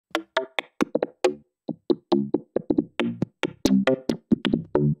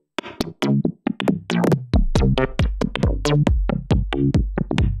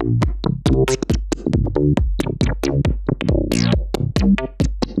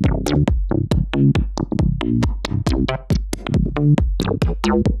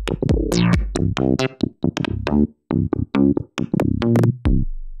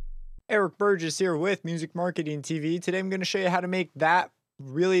Burgess here with Music Marketing TV. Today I'm going to show you how to make that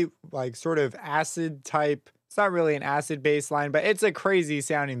really like sort of acid type. It's not really an acid bass line, but it's a crazy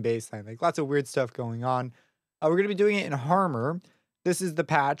sounding bass line. Like lots of weird stuff going on. We're going to be doing it in Harmor. This is the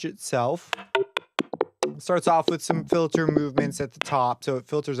patch itself. It starts off with some filter movements at the top, so it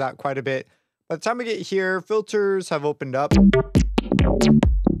filters out quite a bit. By the time we get here, filters have opened up.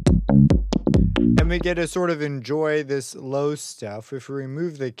 And we get to sort of enjoy this low stuff. If we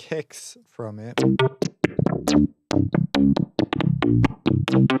remove the kicks from it,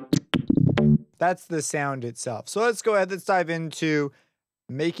 that's the sound itself. So let's go ahead, let's dive into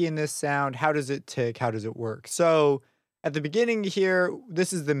making this sound. How does it tick? How does it work? So at the beginning here,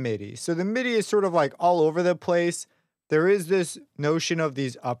 this is the MIDI. So the MIDI is sort of like all over the place. There is this notion of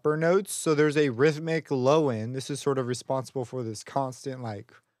these upper notes. So there's a rhythmic low end. This is sort of responsible for this constant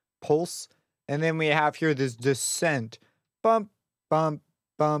like pulse. And then we have here this descent, bump, bump,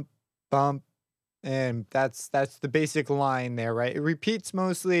 bump, bump. And that's the basic line there, right? It repeats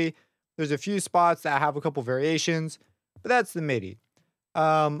mostly. There's a few spots that have a couple variations, but that's the MIDI.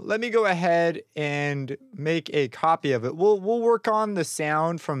 Let me go ahead and make a copy of it. We'll work on the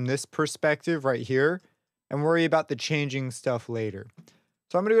sound from this perspective right here and worry about the changing stuff later.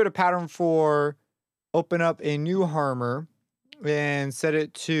 So I'm going to go to Pattern 4, open up a new Harmor, and set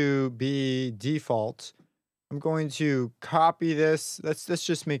it to be default. I'm going to copy this. Let's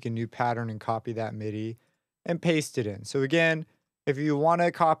just make a new pattern and copy that MIDI and paste it in. So again, if you want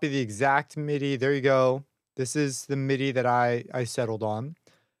to copy the exact MIDI, there you go. This is the MIDI that I settled on.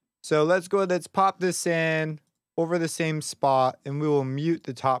 So let's go, let's pop this in over the same spot, and we will mute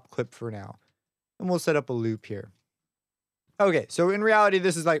the top clip for now. And we'll set up a loop here. Okay, so in reality,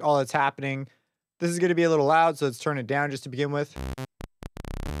 this is like all that's happening. This is going to be a little loud, so let's turn it down just to begin with.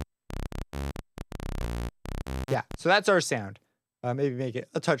 Yeah, so that's our sound. Maybe make it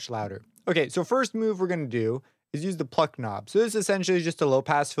a touch louder. Okay, so first move we're going to do is use the Pluck Knob. So this is essentially just a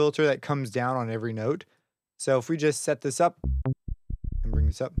low-pass filter that comes down on every note. So if we just set this up and bring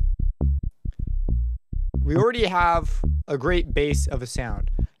this up, we already have a great base of a sound.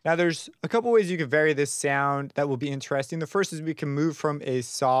 Now there's a couple ways you can vary this sound that will be interesting. The first is we can move from a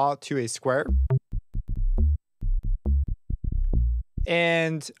saw to a square.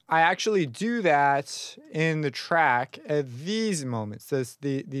 And I actually do that in the track at these moments.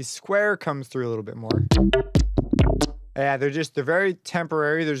 The square comes through a little bit more. Yeah, they're very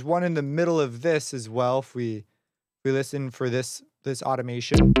temporary. There's one in the middle of this as well. If we listen for this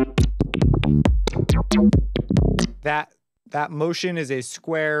automation, that motion is a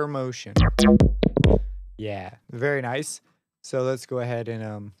square motion. Yeah, very nice. So let's go ahead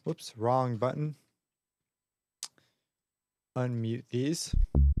and whoops, wrong button. Unmute these.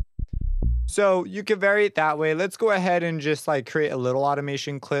 So you can vary it that way. Let's go ahead and just like create a little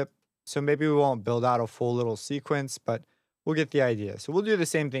automation clip. So maybe we won't build out a full little sequence, but we'll get the idea. So we'll do the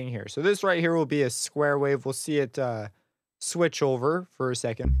same thing here. So this right here will be a square wave. We'll see it switch over for a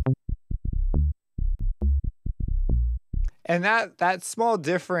second. And that small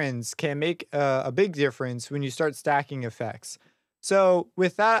difference can make a big difference when you start stacking effects. So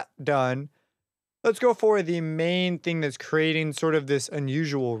with that done, let's go for the main thing that's creating sort of this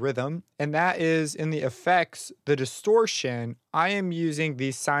unusual rhythm, and that is in the effects, the distortion. I am using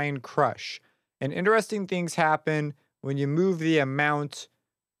the Sincrush, and interesting things happen when you move the amount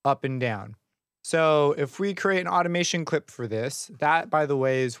up and down. So if we create an automation clip for this, that, by the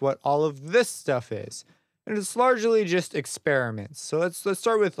way, is what all of this stuff is. And it's largely just experiments. So let's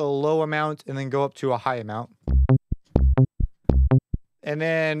start with a low amount and then go up to a high amount. And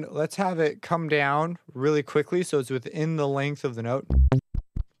then let's have it come down really quickly so it's within the length of the note.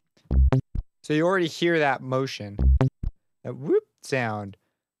 So you already hear that motion, that whoop sound.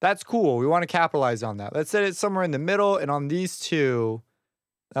 That's cool. We want to capitalize on that. Let's set it somewhere in the middle, and on these two,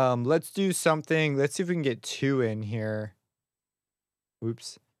 let's do something. Let's see if we can get 2 in here.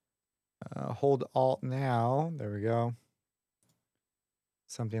 Whoops. Hold Alt now. There we go.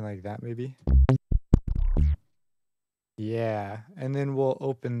 Something like that maybe. Yeah, and then we'll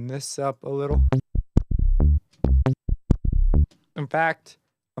open this up a little. In fact,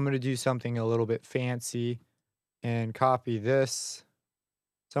 I'm going to do something a little bit fancy and copy this.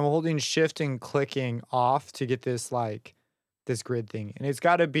 So I'm holding Shift and clicking off to get this like this grid thing. And it's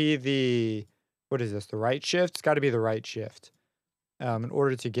got to be the, what is this, the right shift? It's got to be the right shift in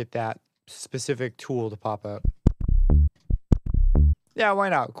order to get that specific tool to pop up. Yeah, why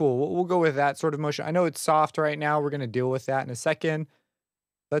not? Cool. We'll go with that sort of motion. I know it's soft right now. We're going to deal with that in a second.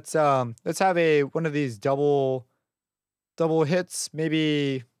 Let's have one of these double hits,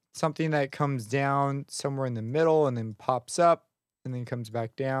 maybe something that comes down somewhere in the middle and then pops up and then comes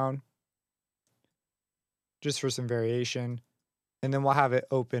back down, just for some variation. And then we'll have it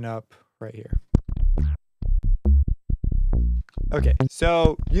open up right here. Okay,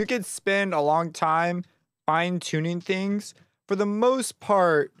 so you could spend a long time fine-tuning things. For the most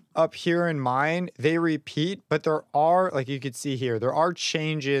part, up here in mine, they repeat, but there are, like you could see here, there are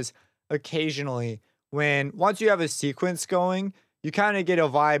changes occasionally when once you have a sequence going, you kind of get a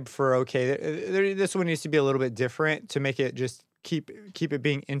vibe for, okay, this one needs to be a little bit different to make it just keep it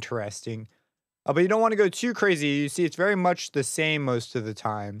being interesting. But you don't want to go too crazy. You see, it's very much the same most of the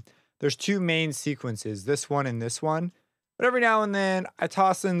time. There's two main sequences, this one and this one. But every now and then, I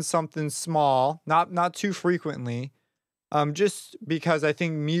toss in something small, not too frequently, just because I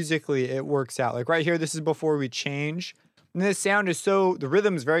think musically it works out. Like right here, this is before we change. And this sound is the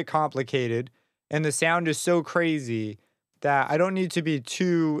rhythm is very complicated, and the sound is so crazy that I don't need to be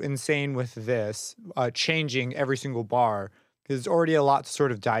too insane with this, changing every single bar, because it's already a lot to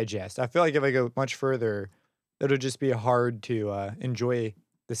sort of digest. I feel like if I go much further, it'll just be hard to enjoy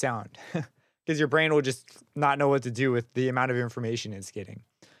the sound. Because your brain will just not know what to do with the amount of information it's getting.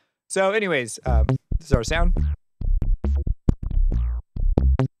 So anyways, this is our sound.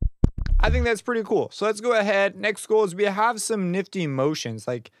 I think that's pretty cool. So let's go ahead. Next goal is we have some nifty motions,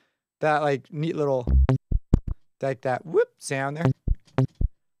 like that, like neat little, like that whoop sound there.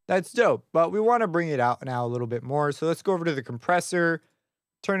 That's dope, but we want to bring it out now a little bit more. So let's go over to the compressor,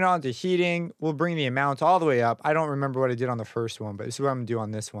 turn it on to heating. We'll bring the amount all the way up. I don't remember what I did on the first one, but this is what I'm gonna do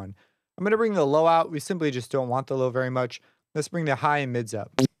on this one. I'm going to bring the low out. We simply just don't want the low very much. Let's bring the high and mids up.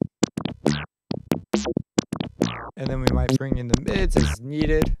 And then we might bring in the mids as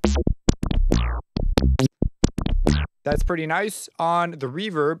needed. That's pretty nice. On the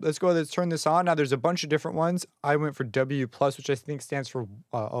reverb, let's go ahead and turn this on. Now there's a bunch of different ones. I went for W+, which I think stands for,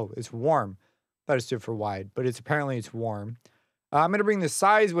 it's warm. I thought it stood for wide, but apparently it's warm. I'm going to bring the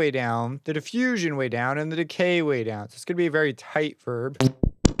size way down, the diffusion way down, and the decay way down. So it's going to be a very tight verb.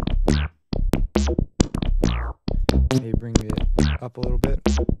 Maybe bring it up a little bit.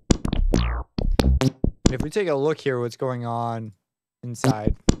 And if we take a look here, what's going on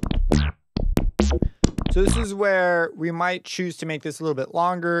inside. So this is where we might choose to make this a little bit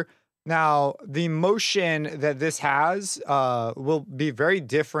longer. Now, the motion that this has will be very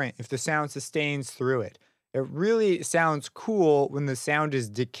different if the sound sustains through it. It really sounds cool when the sound is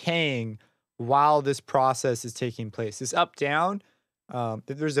decaying while this process is taking place. This up-down,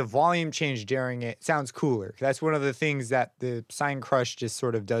 if there's a volume change during it, sounds cooler. That's one of the things that the Sincrush just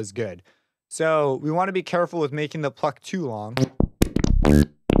sort of does good. So we want to be careful with making the pluck too long.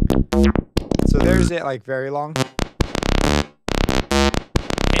 So there's it, like very long. And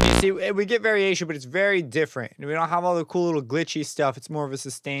you see, we get variation, but it's very different. We don't have all the cool little glitchy stuff. It's more of a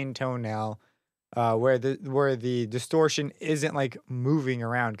sustained tone now, where the distortion isn't like moving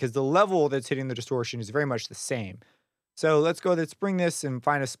around, because the level that's hitting the distortion is very much the same. So let's bring this and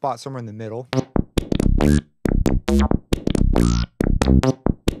find a spot somewhere in the middle.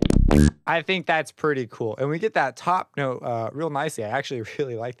 I think that's pretty cool. And we get that top note real nicely. I actually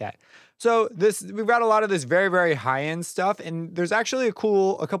really like that. So we've got a lot of this very, very high-end stuff, and there's actually a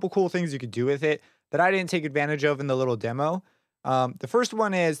couple cool things you could do with it that I didn't take advantage of in the little demo. The first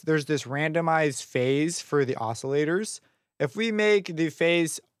one is there's this randomized phase for the oscillators. If we make the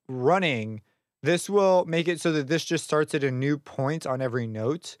phase running, this will make it so that this just starts at a new point on every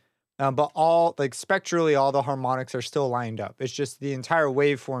note. But spectrally, all the harmonics are still lined up. It's just the entire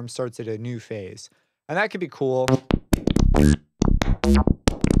waveform starts at a new phase. And that could be cool.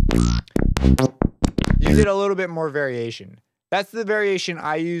 You get a little bit more variation. That's the variation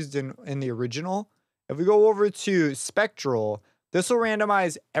I used in the original. If we go over to spectral, this will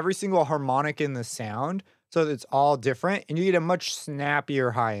randomize every single harmonic in the sound so that it's all different, and you get a much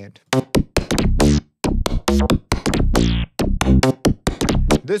snappier high end.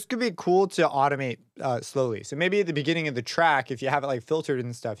 This could be cool to automate slowly. So maybe at the beginning of the track, if you have it like filtered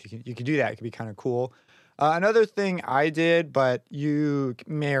and stuff, you could do that. It could be kind of cool. Another thing I did, but you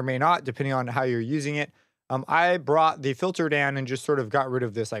may or may not, depending on how you're using it, I brought the filter down and just sort of got rid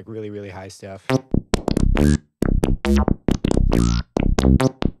of this like really, really high stuff.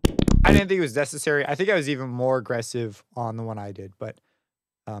 I didn't think it was necessary. I think I was even more aggressive on the one I did, but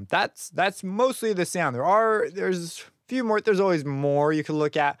that's mostly the sound. There's a few more. There's always more you can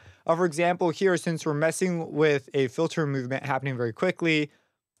look at. For example, here, since we're messing with a filter movement happening very quickly,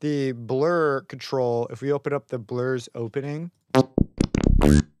 the blur control, if we open up the blur's opening,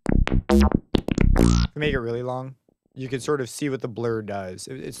 make it really long. you can sort of see what the blur does.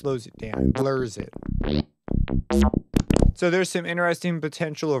 It slows it down, blurs it. So there's some interesting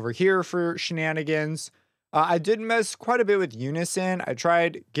potential over here for shenanigans. I did mess quite a bit with Unison. I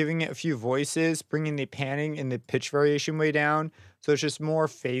tried giving it a few voices, bringing the panning and the pitch variation way down. So it's just more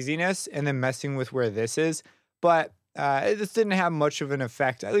phasiness and then messing with where this is. But it just didn't have much of an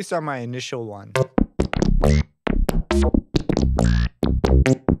effect, at least on my initial one.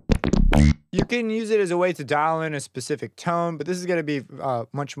 You can use it as a way to dial in a specific tone, but this is going to be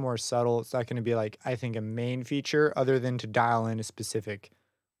much more subtle. It's not going to be like, I think, a main feature other than to dial in a specific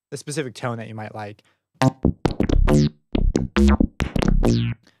tone that you might like.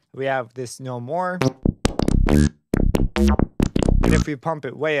 We have this no more. And if we pump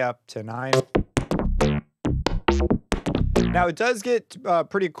it way up to 9. Now it does get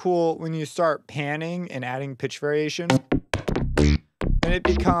pretty cool when you start panning and adding pitch variation. And it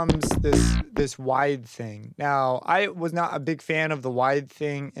becomes this wide thing. Now, I was not a big fan of the wide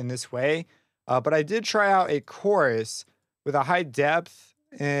thing in this way, but I did try out a chorus with a high depth,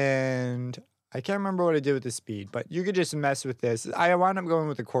 and I can't remember what I did with the speed, but you could just mess with this. I wound up going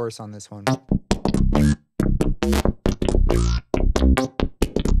with the chorus on this one.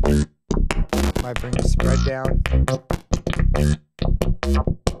 Might bring the spread down.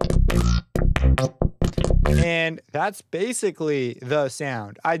 And that's basically the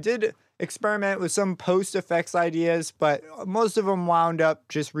sound. I did experiment with some post effects ideas, but most of them wound up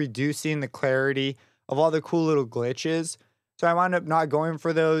just reducing the clarity of all the cool little glitches. So I wound up not going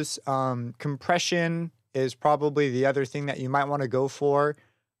for those. Compression is probably the other thing that you might want to go for.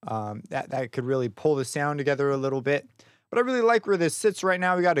 That could really pull the sound together a little bit. But I really like where this sits right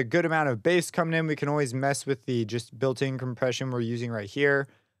now. We got a good amount of bass coming in. We can always mess with the just built-in compression we're using right here.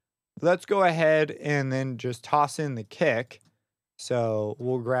 Let's go ahead and then just toss in the kick. So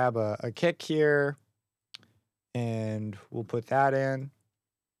we'll grab a kick here and we'll put that in,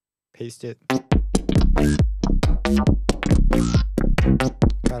 paste it.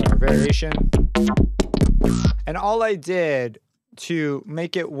 Got our variation. And all I did to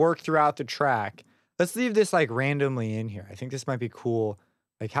make it work throughout the track, let's leave this like randomly in here. I think this might be cool.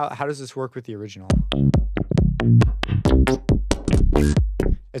 Like how does this work with the original?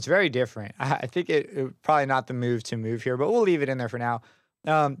 It's very different. I think it probably not the move to move here, but we'll leave it in there for now.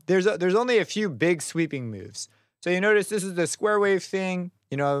 There's only a few big sweeping moves. So you notice this is the square wave thing,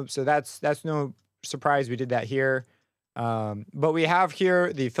 you know, so that's no surprise we did that here. But we have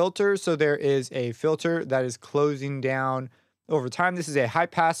here the filter. So there is a filter that is closing down over time. This is a high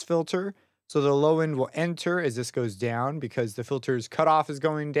pass filter. So the low end will enter as this goes down because the filter's cutoff is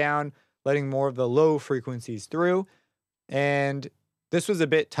going down, letting more of the low frequencies through. And this was a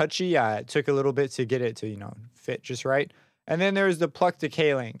bit touchy. It took a little bit to get it to, you know, fit just right. And then there's the pluck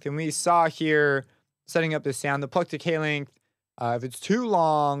decay length. And we saw here, setting up the sound, the pluck decay length, if it's too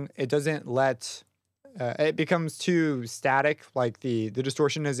long, it doesn't let, it becomes too static, like the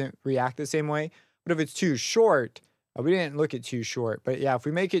distortion doesn't react the same way. But if it's too short, we didn't look at too short. But yeah, if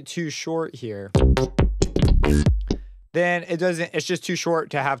we make it too short here, then it's just too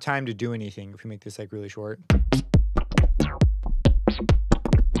short to have time to do anything if we make this like really short.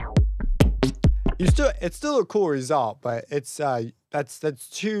 It's still a cool result, but it's that's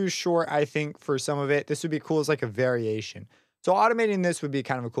too short, I think, for some of it. This would be cool as like a variation. So automating this would be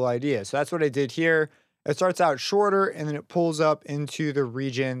kind of a cool idea. So that's what I did here. It starts out shorter and then it pulls up into the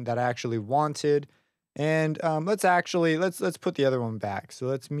region that I actually wanted. And let's put the other one back. So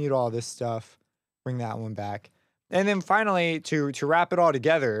let's mute all this stuff, bring that one back. And then finally, to wrap it all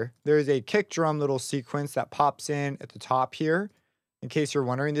together, there's a kick drum little sequence that pops in at the top here. In case you're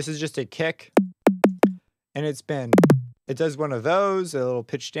wondering, this is just a kick. And it does one of those, a little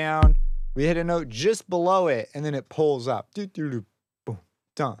pitch down. We hit a note just below it, and then it pulls up. Boom,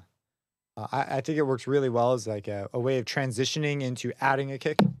 done. I think it works really well as like a way of transitioning into adding a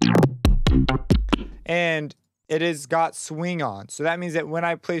kick. And it has got swing on. So that means that when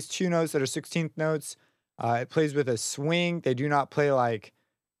I place two notes that are 16th notes, it plays with a swing. They do not play like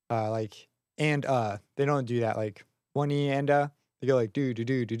and they don't do that like one E and They go like do do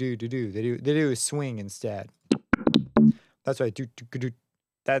do do do do do. They do a swing instead. That's right.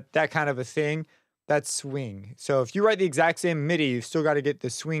 That kind of a thing. That's swing. So if you write the exact same MIDI, you've still got to get the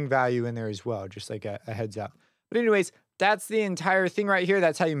swing value in there as well, just like a heads up. But anyways, that's the entire thing right here.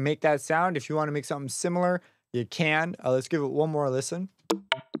 That's how you make that sound. If you want to make something similar, you can. Let's give it one more listen.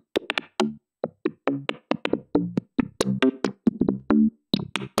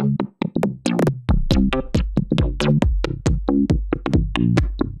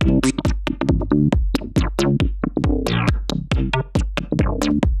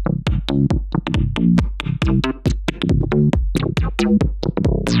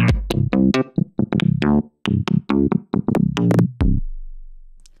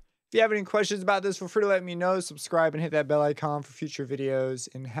 If you have any questions about this, feel free to let me know. Subscribe and hit that bell icon for future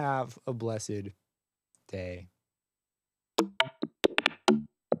videos, and have a blessed day.